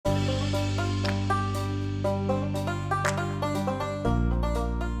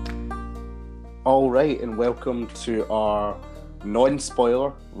All right, and welcome to our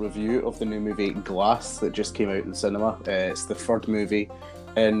non-spoiler review of the new movie Glass that just came out in cinema. It's the third movie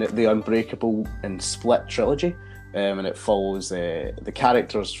in the Unbreakable and Split trilogy, and it follows the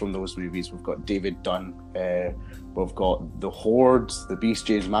characters from those movies. We've got David Dunn, we've got the Horde, the Beast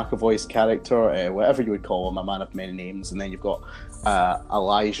James McAvoy's character, whatever you would call him, a man of many names, and then you've got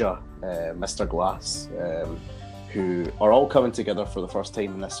Elijah, Mr. Glass, who are all coming together for the first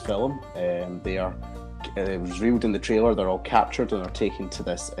time in this film. They are, it was revealed in the trailer, they're all captured and are taken to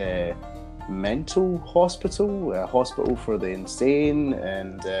this mental hospital, a hospital for the insane,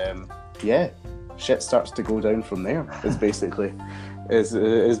 and shit starts to go down from there. Is basically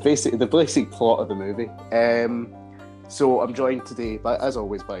the basic plot of the movie. So I'm joined today, as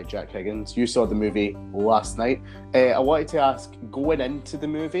always, by Jack Higgins. You saw the movie last night. I wanted to ask, going into the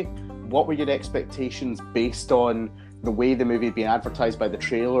movie, what were your expectations based on the way the movie had been advertised by the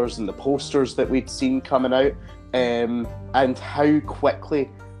trailers and the posters that we'd seen coming out? And how quickly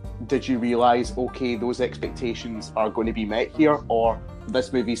did you realise, okay, those expectations are going to be met here, or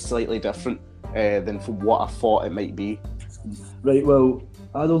this movie's slightly different than from what I thought it might be? Right, well,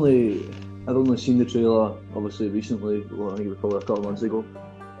 I'd only seen the trailer, obviously, recently. Well, I think it was probably a couple of months ago.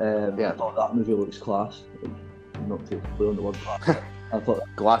 I thought that movie looks class. Not to play on the word class. I thought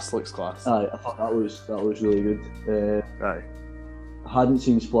Glass looks class. I thought that was really good. Aye. I hadn't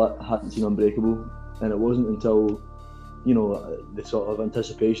seen Split, I hadn't seen Unbreakable, and it wasn't until, the sort of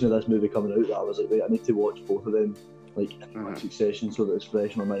anticipation of this movie coming out that I was like, right, I need to watch both of them like in succession so that it's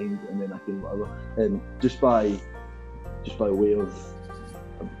fresh in my mind, and then I can whatever. And just by way of,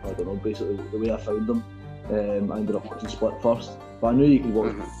 I don't know, basically the way I found them, I ended up watching Split first. But I knew you could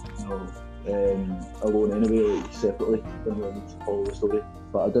watch alone anyway, like separately, didn't really need to follow the story.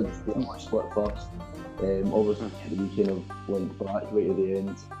 But I did watch Split first. Obviously, we kind of went back right at the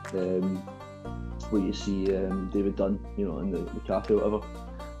end, where you see David Dunn, in the cafe or whatever.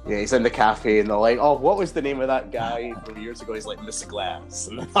 Yeah, he's in the cafe and they're like, oh, what was the name of that guy from years ago? He's like, Mr. Glass.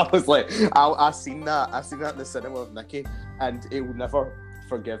 And I was like, I seen that in the cinema with Nikki, and it will never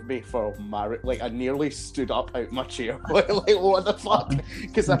forgive me for I nearly stood up out my chair. like, what the fuck?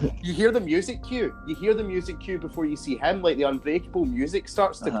 Because you hear the music cue before you see him, like the Unbreakable music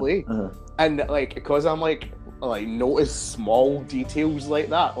starts to play. And like, because I'm like notice small details like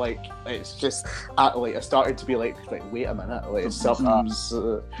that, like it's just I started to be like wait a minute, like something's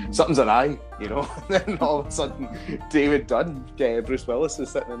awry, and then all of a sudden David Dunn, Bruce Willis is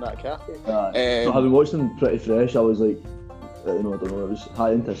sitting in that cafe. So having watched them pretty fresh, I was like, I don't know, I was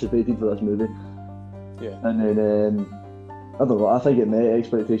high anticipated for this movie. Yeah. And then I don't know, I think it met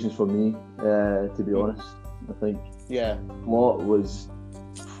expectations for me, to be honest. I think plot was,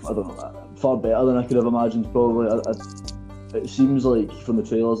 I don't know, far better than I could have imagined, probably. It seems like from the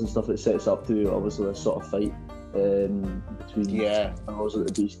trailers and stuff, it sets up to obviously this sort of fight between the powers that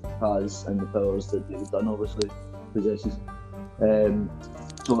the Beast has and the powers that David Dunn obviously possesses.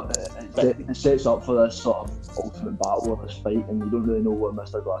 So it sets up for this sort of ultimate battle or this fight, and you don't really know what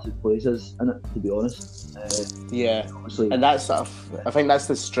Mr. Glass's place is in it, to be honest. And that's I think that's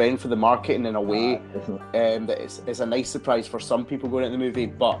the strength of the marketing in a way, that it's a nice surprise for some people going into the movie,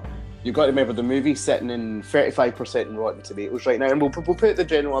 but you've got to remember the movie's sitting in 35% in Rotten Tomatoes right now, and we'll put the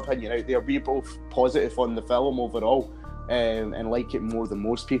general opinion out there. We're both positive on the film overall, and like it more than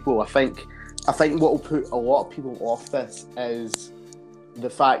most people. I think what will put a lot of people off this is the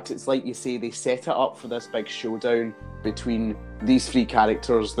fact it's like you say, they set it up for this big showdown between these three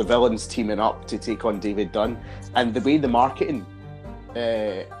characters, the villains teaming up to take on David Dunn, and the way the marketing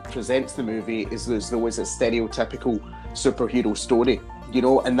presents the movie is as though it's a stereotypical superhero story,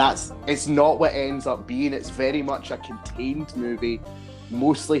 and it's not what it ends up being. It's very much a contained movie,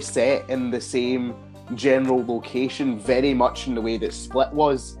 mostly set in the same general location, very much in the way that Split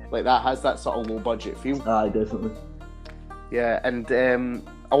was. Like, that has that sort of low budget feel. Aye, definitely. Yeah, and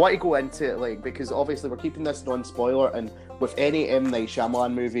I want to go into it, because obviously we're keeping this non-spoiler, and with any M. Night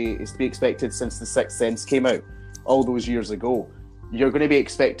Shyamalan movie, it's to be expected since The Sixth Sense came out all those years ago, you're going to be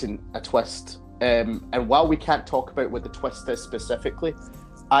expecting a twist. And while we can't talk about what the twist is specifically,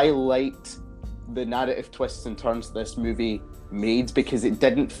 I liked the narrative twists and turns this movie made, because it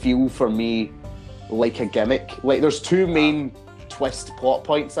didn't feel for me like a gimmick. Like, there's two main twist plot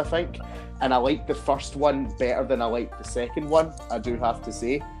points, I think, and I like the first one better than I like the second one, I do have to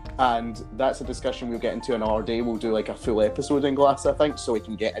say. And that's a discussion we'll get into another day. We'll do like a full episode in Glass, I think, so we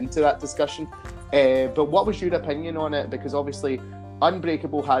can get into that discussion. But what was your opinion on it? Because obviously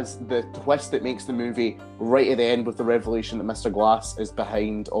Unbreakable has the twist that makes the movie right at the end, with the revelation that Mr. Glass is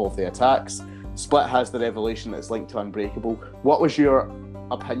behind all of the attacks. Split has the revelation that's linked to Unbreakable. What was your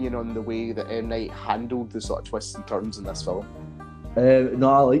opinion on the way that M. Night handled the sort of twists and turns in this film? No,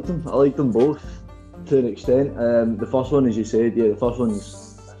 I liked them. I liked them both to an extent. The first one, as you said, the first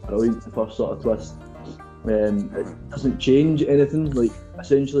one's brilliant. The first sort of twist. It doesn't change anything. Like,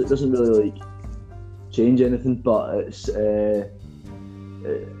 essentially, it doesn't really change anything. But it's, as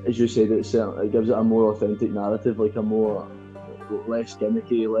you said, it gives it a more authentic narrative, like a more less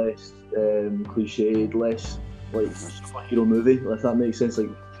gimmicky, less cliched, less like superhero movie. If that makes sense, like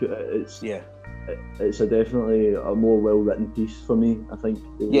it's definitely a more well-written piece for me, I think.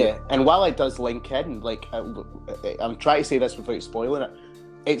 Yeah, and while it does link in, like, I'm trying to say this without spoiling it,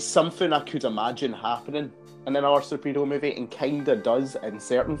 it's something I could imagine happening in another superhero movie, and kinda does in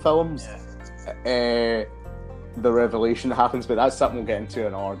certain films. The revelation happens, but that's something we'll get into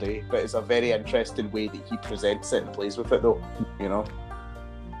another day. But it's a very interesting way that he presents it and plays with it, though, you know?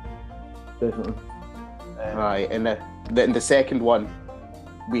 Definitely. Right, and the second one,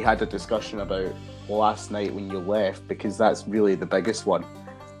 we had a discussion about last night when you left, because that's really the biggest one.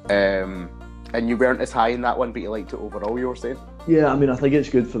 And you weren't as high in that one, but you liked it overall, you were saying? Yeah, I mean, I think it's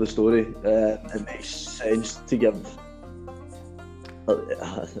good for the story. It makes sense to give...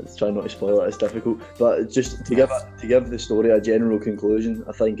 try not to spoil it, it's difficult. But just to give the story a general conclusion,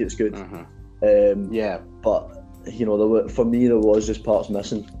 I think it's good. But, you know, for me, there was just parts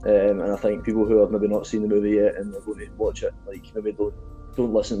missing. And I think people who have maybe not seen the movie yet and are going to watch it, like, maybe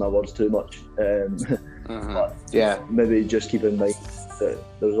don't listen to my words too much. But maybe just keep in mind that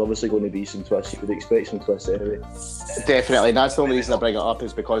there's obviously going to be some twists. You would expect some twists anyway. Definitely. That's the only reason I bring it up,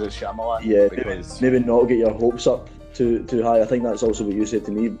 is because it's Shyamalan. Yeah, maybe not get your hopes up too high. I think that's also what you said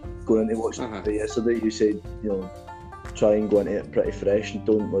to me going into watching the movie yesterday. You said, you know, try and go into it pretty fresh and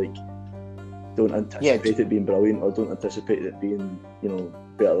don't anticipate it being brilliant, or don't anticipate it being, you know,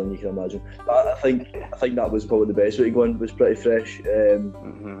 better than you can imagine. But I think that was probably the best way to go in, was pretty fresh.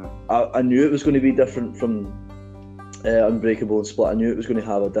 I knew it was going to be different from Unbreakable and Split. I knew it was going to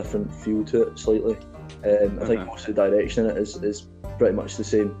have a different feel to it slightly. I think most of the direction in it is pretty much the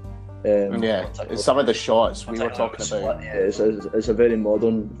same. Some of the shots we were talking about. Yeah, it's a very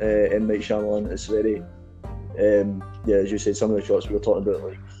modern M. Night Shyamalan. It's very, as you said, some of the shots we were talking about,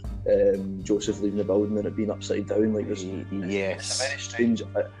 like Joseph leaving the building and it being upside down, like this. It's a very strange,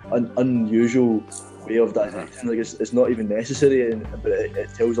 unusual way of directing. Like it's not even necessary, but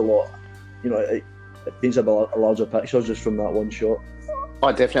it tells a lot. You know, it paints a larger picture just from that one shot.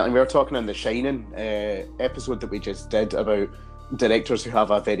 Oh, definitely. We were talking in the Shining episode that we just did about directors who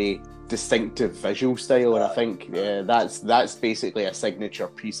have a very distinctive visual style, and I think that's basically a signature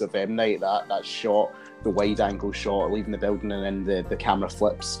piece of M. Night. That shot, the wide angle shot, leaving the building, and then the camera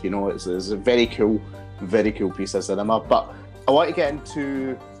flips. You know, it's a very cool piece of cinema. But I want to get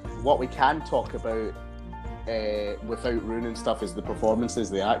into what we can talk about without ruining stuff, is the performances,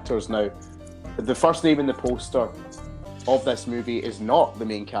 the actors. Now, the first name in the poster of this movie is not the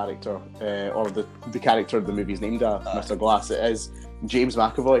main character, or the character the movie is named after, Mr. Glass. It is James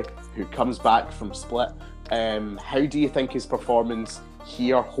McAvoy, who comes back from Split. How do you think his performance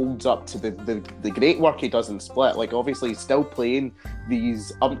here holds up to the great work he does in Split? Like, obviously he's still playing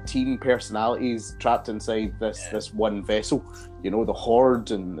these umpteen personalities trapped inside this one vessel, you know, the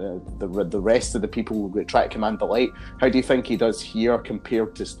Horde and the rest of the people that try to command the light. How do you think he does here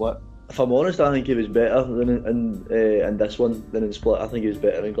compared to Split? If I'm honest, I think he was better than in this one than in Split. I think he was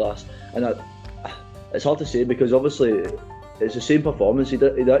better in Glass, and it's hard to say because obviously it's the same performance. He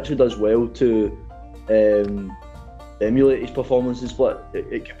actually does well to emulate his performance in Split.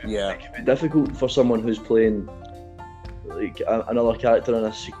 It can be difficult for someone who's playing like another character in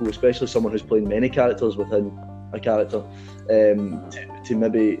a sequel, especially someone who's playing many characters within a character, to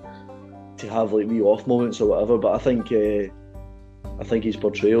maybe to have like wee off moments or whatever. But I think his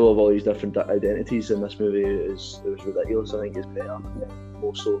portrayal of all these different identities in this movie was ridiculous. I think it's better,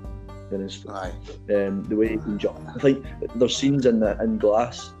 more so than in Split. The way he can jump. I think there's scenes in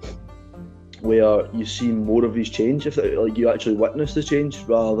Glass where you see more of his change, if like you actually witness the change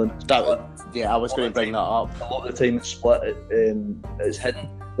rather than I was going to bring that up. A lot of the time in Split it's hidden.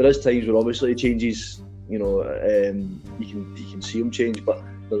 There is times where obviously he changes, you know, you can see him change, but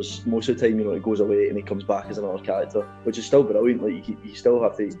there's most of the time, you know, it goes away and he comes back as another character, which is still brilliant. Like you still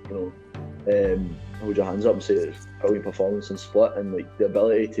have to, you know, hold your hands up and say it's a brilliant performance in Split, and like the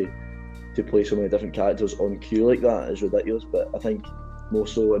ability to play so many different characters on cue like that is ridiculous. But I think more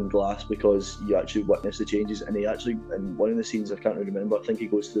so in Glass because you actually witness the changes, and he actually, in one of the scenes, I can't really remember, I think he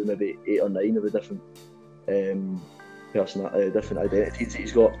goes through maybe 8 or 9 of the different different identities that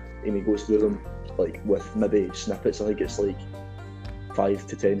he's got, and he goes through them like with maybe snippets. I think it's like 5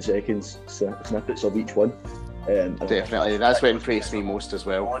 to 10 seconds snippets of each one, Definitely, that's what impressed me most as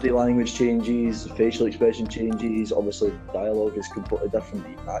well. Body language changes, facial expression changes. Obviously, dialogue is completely different,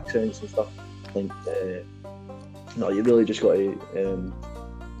 accents and stuff. I think, you really just got to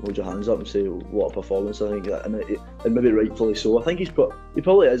hold your hands up and say what a performance. I think, and maybe rightfully so. I think he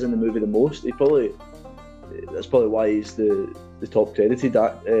probably is in the movie the most. That's probably why he's the top credited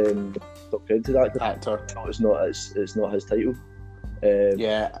actor. It's not his title.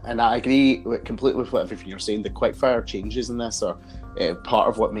 Yeah, and I agree completely with everything you're saying. The quickfire changes in this are part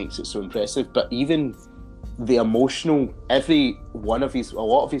of what makes it so impressive. But even the emotional, a lot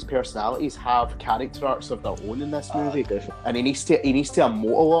of his personalities have character arcs of their own in this movie, and he needs to emote a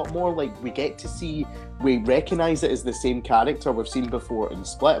lot more. Like, we recognise it as the same character we've seen before in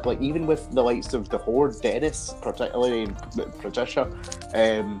Split. Like, even with the likes of the Horde, Dennis, particularly, and Patricia,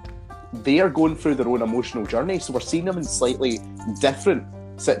 they are going through their own emotional journey, so we're seeing them in slightly different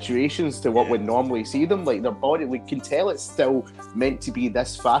situations to what we normally see them. Like, their body, we can tell it's still meant to be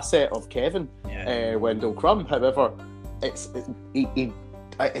this facet of Kevin, Wendell Crumb. However, it's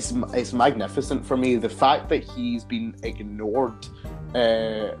magnificent for me. The fact that he's been ignored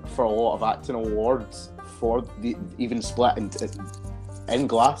for a lot of acting awards for even Split in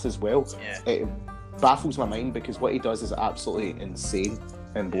Glass as well, it baffles my mind, because what he does is absolutely insane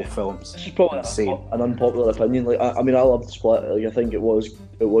in both films. This is probably an unpopular opinion. Like, I mean, I loved Split. Like, I think it was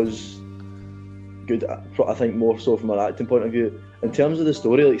good. I think more so from an acting point of view. In terms of the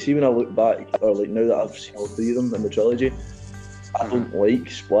story, like, see, when I look back, or like now that I've seen all three of them in the trilogy, I don't like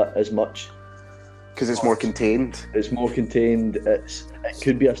Split as much. Because it's more contained. It's more contained. It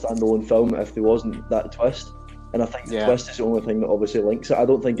could be a standalone film if there wasn't that twist. And I think the twist is the only thing that obviously links it. I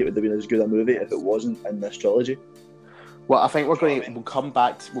don't think it would have been as good a movie if it wasn't in this trilogy. Well, I think we'll come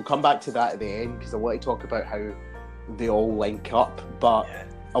back to that at the end, because I want to talk about how they all link up. But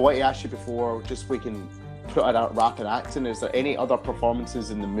I want to ask you before, just we can put a wrap in acting, is there any other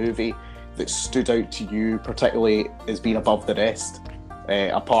performances in the movie that stood out to you, particularly as being above the rest,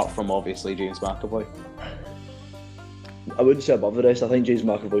 apart from obviously James McAvoy? I wouldn't say above the rest. I think James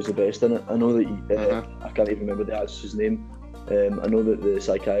McAvoy's the best in it. I know that I can't even remember the actress's name. I know that the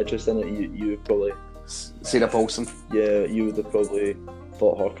psychiatrist in it, you probably... Sarah Paulson. Yeah, you would have probably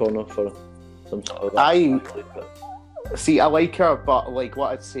fought her corner for some sort of... I like her, but like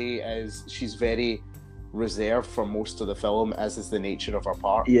what I'd say is she's very reserved for most of the film, as is the nature of her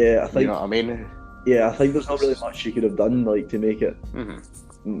part. Yeah, I think... You know what I mean? Yeah, I think there's not really much she could have done, like, to make it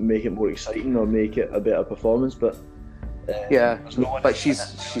more exciting or make it a better performance, but... but she's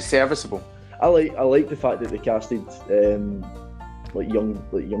serviceable. I like the fact that they casted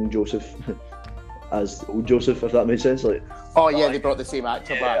young Joseph as old Joseph, if that made sense. Like, they brought the same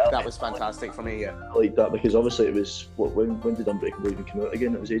actor back. That was fantastic for me. I like that, because obviously it was when did Unbreakable even come out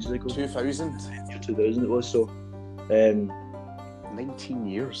again? It was ages ago. 2000. 2000 it was. So 19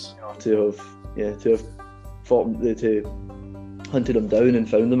 years. To have fought to hunted him down and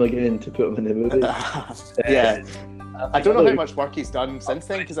found him again to put him in the movie. I don't know how much work he's done since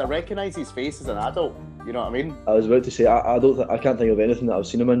then, because I recognise his face as an adult. You know what I mean? I was about to say I can't think of anything that I've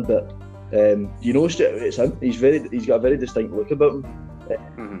seen him in, but you know, it's him. He's got a very distinct look about him,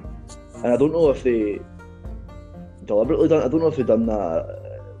 and I don't know if they deliberately done. I don't know if they've done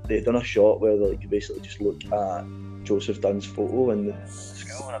that. They've done a shot where they like basically just look at Joseph Dunn's photo in the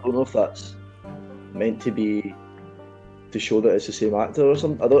school, and I don't know if that's meant to be to show that it's the same actor or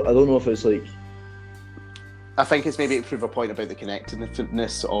something. I don't know if it's like. I think it's maybe to prove a point about the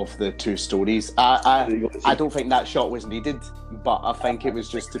connectedness of the two stories. I don't think that shot was needed, but I think it was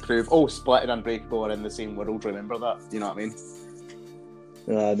just to prove, Split and Unbreakable are in the same world, remember that? You know what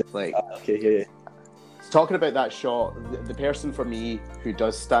I mean? Okay. Talking about that shot, the person for me who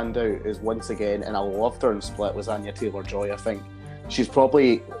does stand out is, once again, and I loved her in Split, was Anya Taylor-Joy. I think she's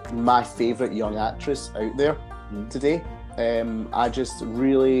probably my favourite young actress out there today. I just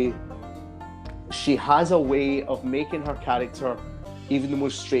really... She has a way of making her character, even the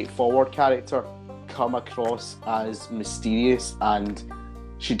most straightforward character, come across as mysterious, and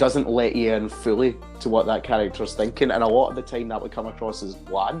she doesn't let you in fully to what that character's thinking, and a lot of the time that would come across as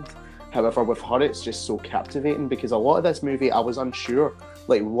bland. However, with her, it's just so captivating, because a lot of this movie I was unsure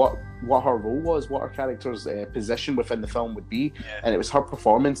like what her role was, what her character's position within the film would be, and it was her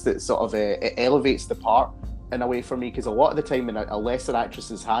performance that sort of it elevates the part in a way for me, because a lot of the time in a lesser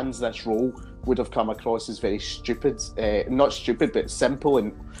actress's hands, this role would have come across as very stupid, not stupid, but simple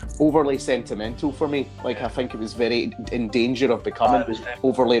and overly sentimental for me. Like, I think it was very in danger of becoming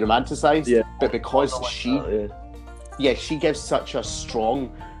overly romanticised, but because she gives such a strong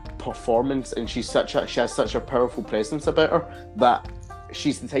performance, and she has such a powerful presence about her, that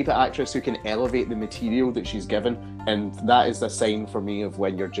she's the type of actress who can elevate the material that she's given, and that is a sign for me of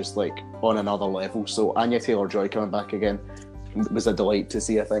when you're just like on another level. So Anya Taylor-Joy coming back again was a delight to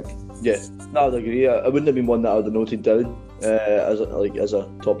see, I think. Yeah, no, I'd agree. I wouldn't have been one that I would have noted down as a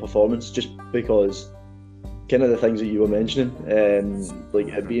top performance, just because kind of the things that you were mentioning, like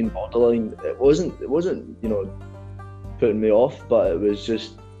it being borderline. It wasn't putting me off, but it was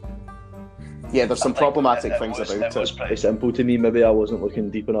just. Yeah, there's some problematic things about it. It was pretty simple to me. Maybe I wasn't looking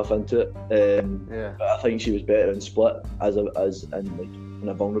deep enough into it. But I think she was better in Split as in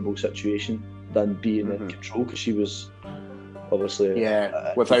a vulnerable situation than being in control, because she was obviously.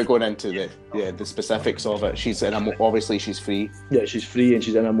 Without going into the specifics of it, obviously she's free. Yeah, she's free and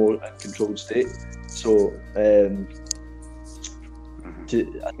she's in a more controlled state. So it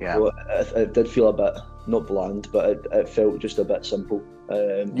did feel a bit not bland, but it felt just a bit simple.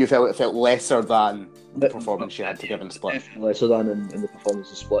 You felt it felt lesser than the performance she had to give in Split. Lesser than in the performance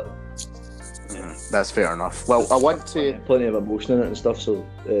in Split. That's fair enough. Well, I want to plenty of emotion in it and stuff. So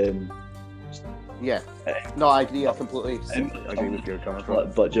no, I agree. I completely agree with your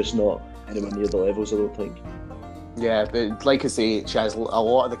comment. But just not anywhere near the levels, I don't think. Yeah, but like I say, she has a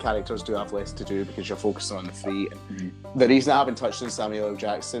lot of the characters do have less to do because you're focusing on the three. The reason I haven't touched on Samuel L.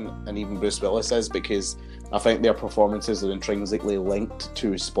 Jackson and even Bruce Willis is because I think their performances are intrinsically linked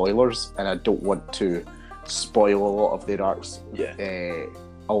to spoilers, and I don't want to spoil a lot of their arcs.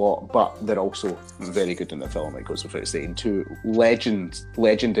 A lot, but they're also very good in the film. It goes without saying. Two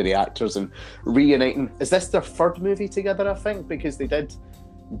legendary actors, and reuniting. Is this their third movie together? I think, because they did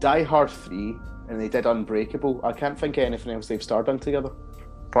Die Hard 3 and they did Unbreakable. I can't think of anything else they've starred in together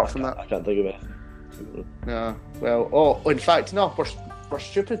apart from that. I can't think of it. No. Well, in fact, no. We're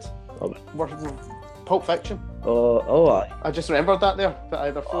stupid. We're Pulp Fiction. Aye. I just remembered that there.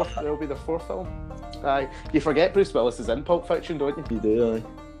 That there'll be the fourth film. Aye. You forget Bruce Willis is in Pulp Fiction, don't you? You do, aye.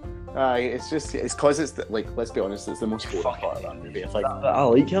 Aye, it's because it's let's be honest, it's the most boring part of that movie. I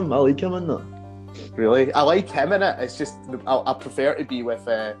like him in that. Really? I like him in it. It's just I prefer to be with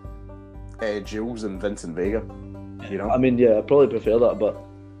Jules and Vincent Vega. You know? I mean, yeah, I probably prefer that, but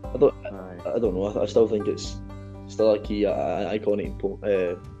I don't know. I still think it's still a key iconic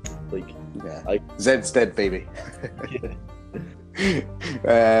Zed's dead, baby.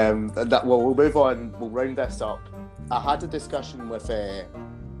 We'll move on. We'll round this up. I had a discussion with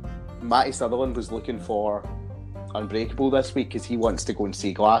Matty Sutherland was looking for Unbreakable this week because he wants to go and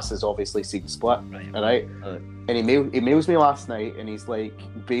see Glass, as obviously seen Split, right? And he mails me last night, and he's like,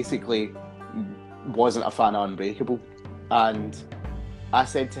 basically wasn't a fan of Unbreakable, and I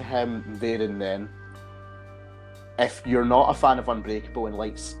said to him there and then, if you're not a fan of Unbreakable and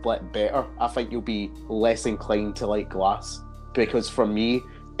like Split better, I think you'll be less inclined to like Glass, because for me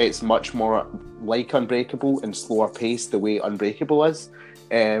it's much more like Unbreakable and slower paced the way Unbreakable is,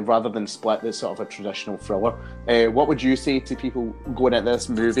 rather than Split that's sort of a traditional thriller. What would you say to people going at this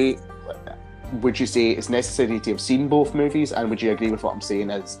movie? Would you say it's necessary to have seen both movies, and would you agree with what I'm saying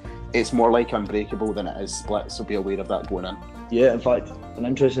is it's more like Unbreakable than it is Split, so be aware of that going in? Yeah, in fact, an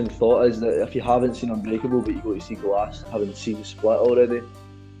interesting thought is that if you haven't seen Unbreakable but you go to see Glass, having seen Split already,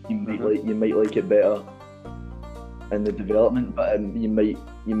 you might like it better in the development, but you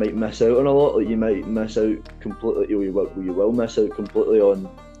might miss out on a lot. Like you might miss out completely. You will miss out completely on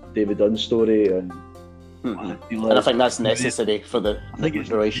David Dunn's story, and and I think that's necessary for the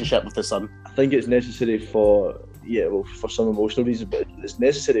relationship with the son. I think it's necessary for some emotional reasons, but it's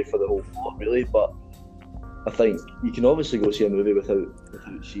necessary for the whole plot, really. But I think you can obviously go see a movie without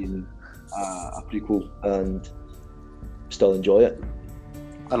seeing a prequel and still enjoy it.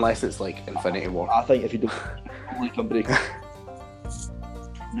 Unless it's like Infinity War. I think if you don't like Unbreakable,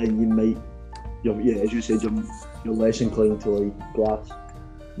 then you might, as you said, you're less inclined to like Glass,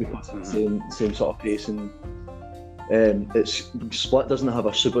 because it's the same sort of pace, and Split doesn't have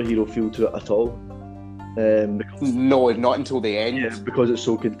a superhero feel to it at all. No, not until the end. Yeah, because it's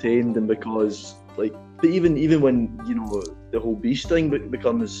so contained, and because but even when the whole Beast thing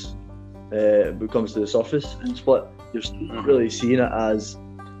becomes to the surface in Split, you're still not really seeing it as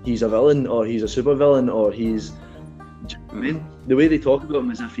he's a villain or he's a super villain or he's. I mean, the way they talk about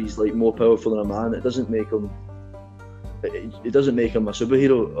him as if he's like more powerful than a man, it doesn't make him. It doesn't make him a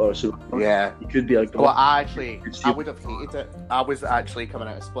superhero or a super. Yeah, he could be a god. Well, I would have hated it. I was actually coming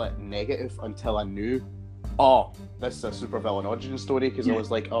out of Split negative until I knew, this is a super villain origin story, because I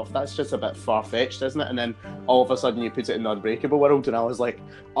was like, that's just a bit far fetched, isn't it? And then all of a sudden you put it in the Unbreakable world, and I was like,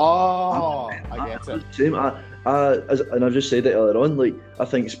 I get it. Same. And I've just said it earlier on. Like, I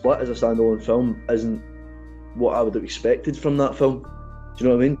think Split as a standalone film isn't what I would have expected from that film. Do you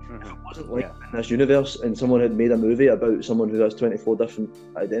know what I mean? If it wasn't like in this universe and someone had made a movie about someone who has 24 different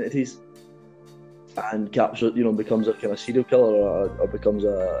identities and captures, becomes a kind of serial killer or becomes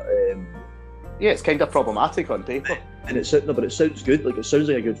a... yeah, it's kind of problematic on paper. And it sounds good, like it sounds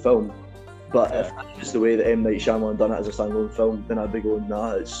like a good film. But if it's the way that M. Night Shyamalan done it as a standalone film, then I'd be going,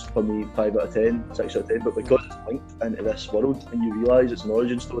 nah, it's for me 5 out of 10, 6 out of 10. But because it's linked into this world and you realise it's an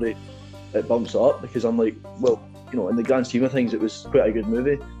origin story, it bumps it up because I'm like, well, in the grand scheme of things, it was quite a good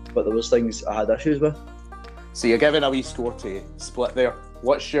movie, but there was things I had issues with. So you're giving a wee score to Split there.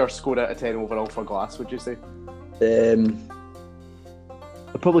 What's your score out of 10 overall for Glass, would you say?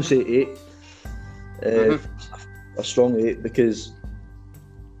 I'd probably say 8. A strong 8 because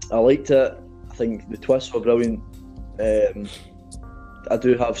I liked it. I think the twists were brilliant. I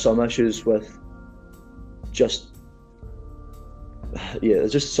do have some issues with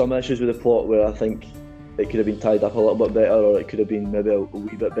there's just some issues with the plot where I think it could have been tied up a little bit better, or it could have been maybe a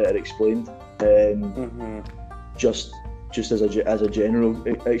wee bit better explained. Just as a general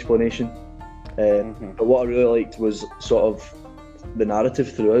explanation. But what I really liked was sort of the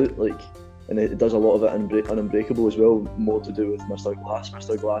narrative throughout, and it does a lot of it in Unbreakable as well, more to do with Mr. Glass.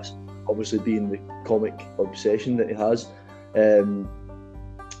 Mr. Glass obviously being the comic obsession that he has.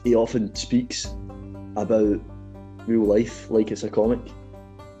 He often speaks about real life like it's a comic.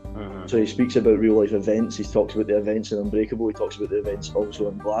 So he speaks about real life events, he talks about the events in Unbreakable, he talks about the events also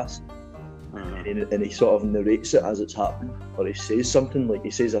in Glass. And he sort of narrates it as it's happening, or he says something, like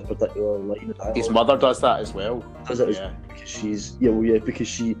he says a particular line of dialogue. His mother does that as well. Because she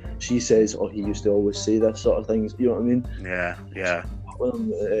says, or he used to always say this sort of things, you know what I mean? Yeah.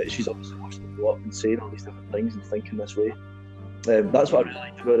 She's obviously watching him grow up and saying all these different things and thinking this way. That's what I really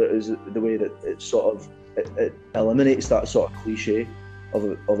liked about it, is the way that it sort of it eliminates that sort of cliche of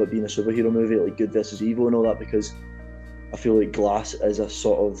it being a superhero movie, like good versus evil and all that, because I feel like Glass is a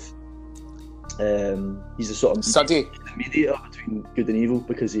sort of he's a sort of study mediator between good and evil,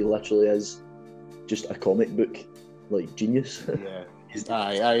 because he literally is just a comic book like genius.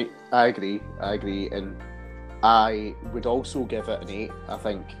 I agree, and I would also give it an 8. I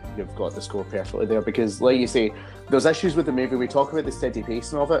think you've got the score perfectly there, because like you say, there's issues with the movie. We talk about the steady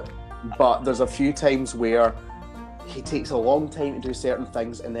pacing of it, but there's a few times where he takes a long time to do certain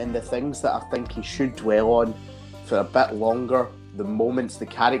things, and then the things that I think he should dwell on for a bit longer, the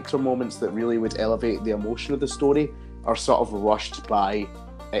character moments that really would elevate the emotion of the story, are sort of rushed by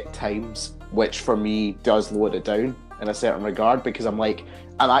at times, which for me does lower it down in a certain regard, because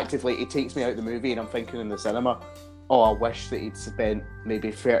it takes me out of the movie and I'm thinking in the cinema, oh, I wish that he'd spent maybe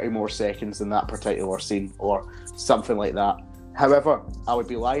 30 more seconds in that particular scene or something like that. However, I would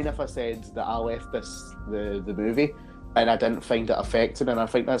be lying if I said that I left the movie and I didn't find it affecting, and I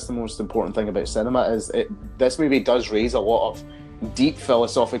think that's the most important thing about cinema, is this movie does raise a lot of deep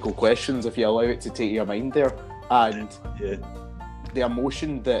philosophical questions if you allow it to take your mind there, and the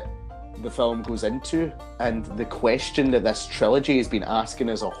emotion that the film goes into and the question that this trilogy has been asking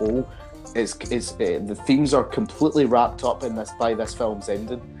as a whole is the themes are completely wrapped up in by this film's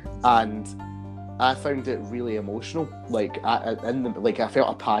ending, and I found it really emotional. I felt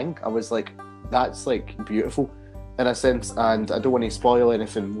a pang. I was like, that's beautiful in a sense, and I don't want to spoil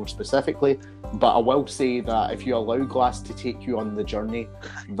anything more specifically, but I will say that if you allow Glass to take you on the journey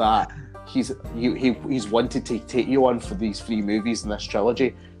that he's wanted to take you on for these 3 movies in this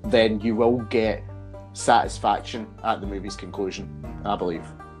trilogy, then you will get satisfaction at the movie's conclusion, I believe.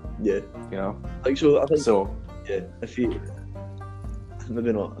 Yeah. I think so. Yeah. If you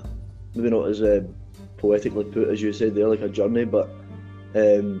maybe not as poetically put as you said there, like a journey, but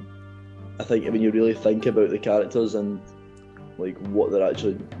I think when you really think about the characters and like what they're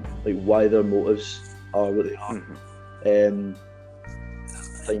actually, like why their motives are what they are,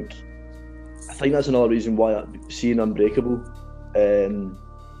 I think that's another reason why seeing Unbreakable and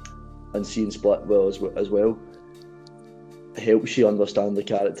seeing Split as well helps you understand the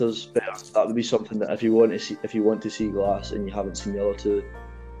characters better. That would be something that if you want to see Glass and you haven't seen the other 2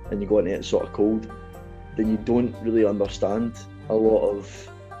 and you go into it sort of cold, then you don't really understand a lot of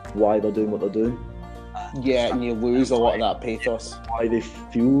why they're doing what they're doing. Yeah, and you lose a lot of that pathos. Why they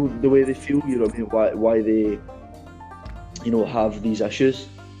feel the way they feel, you know what I mean? Why they, have these issues.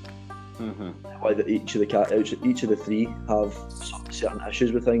 Why each of the 3 have certain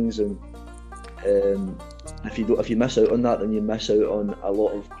issues with things, and if you miss out on that, then you miss out on a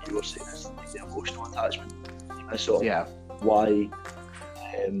lot of what you were saying, is like the emotional attachment. You miss out on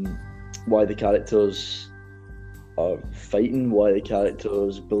why the characters are fighting, why the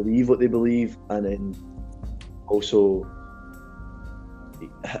characters believe what they believe, and then also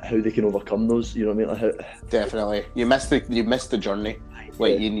how they can overcome those. You know what I mean? Like how... Definitely, you missed the journey.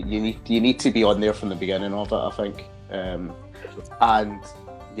 Like you need to be on there from the beginning of it, I think. And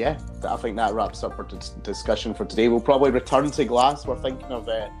yeah, I think that wraps up our discussion for today. We'll probably return to Glass. We're thinking of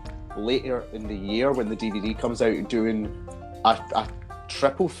later in the year when the DVD comes out, doing a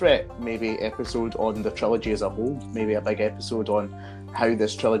triple threat maybe episode on the trilogy as a whole. Maybe a big episode on how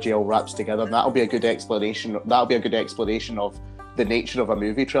this trilogy all wraps together. And that'll be a good explanation. That'll be a good explanation of the nature of a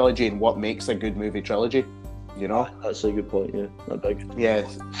movie trilogy and what makes a good movie trilogy. You know, that's a good point. Yeah, that big. Yeah.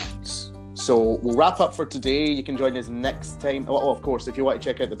 So we'll wrap up for today. You can join us next time. Oh, of course, if you want to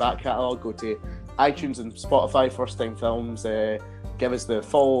check out the back catalogue, go to iTunes and Spotify, First Time Films. Give us the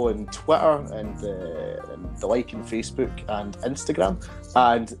follow on Twitter and the like on Facebook and Instagram.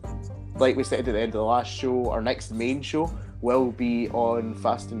 And like we said at the end of the last show, our next main show will be on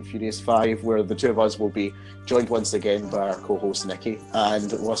Fast and Furious 5, where the two of us will be joined once again by our co-host Nikki,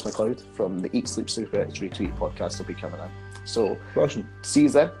 and Ross McLeod from the Eat, Sleep, Super X Retweet podcast will be coming in. So, see you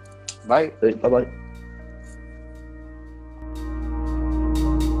then. Bye. Bye-bye.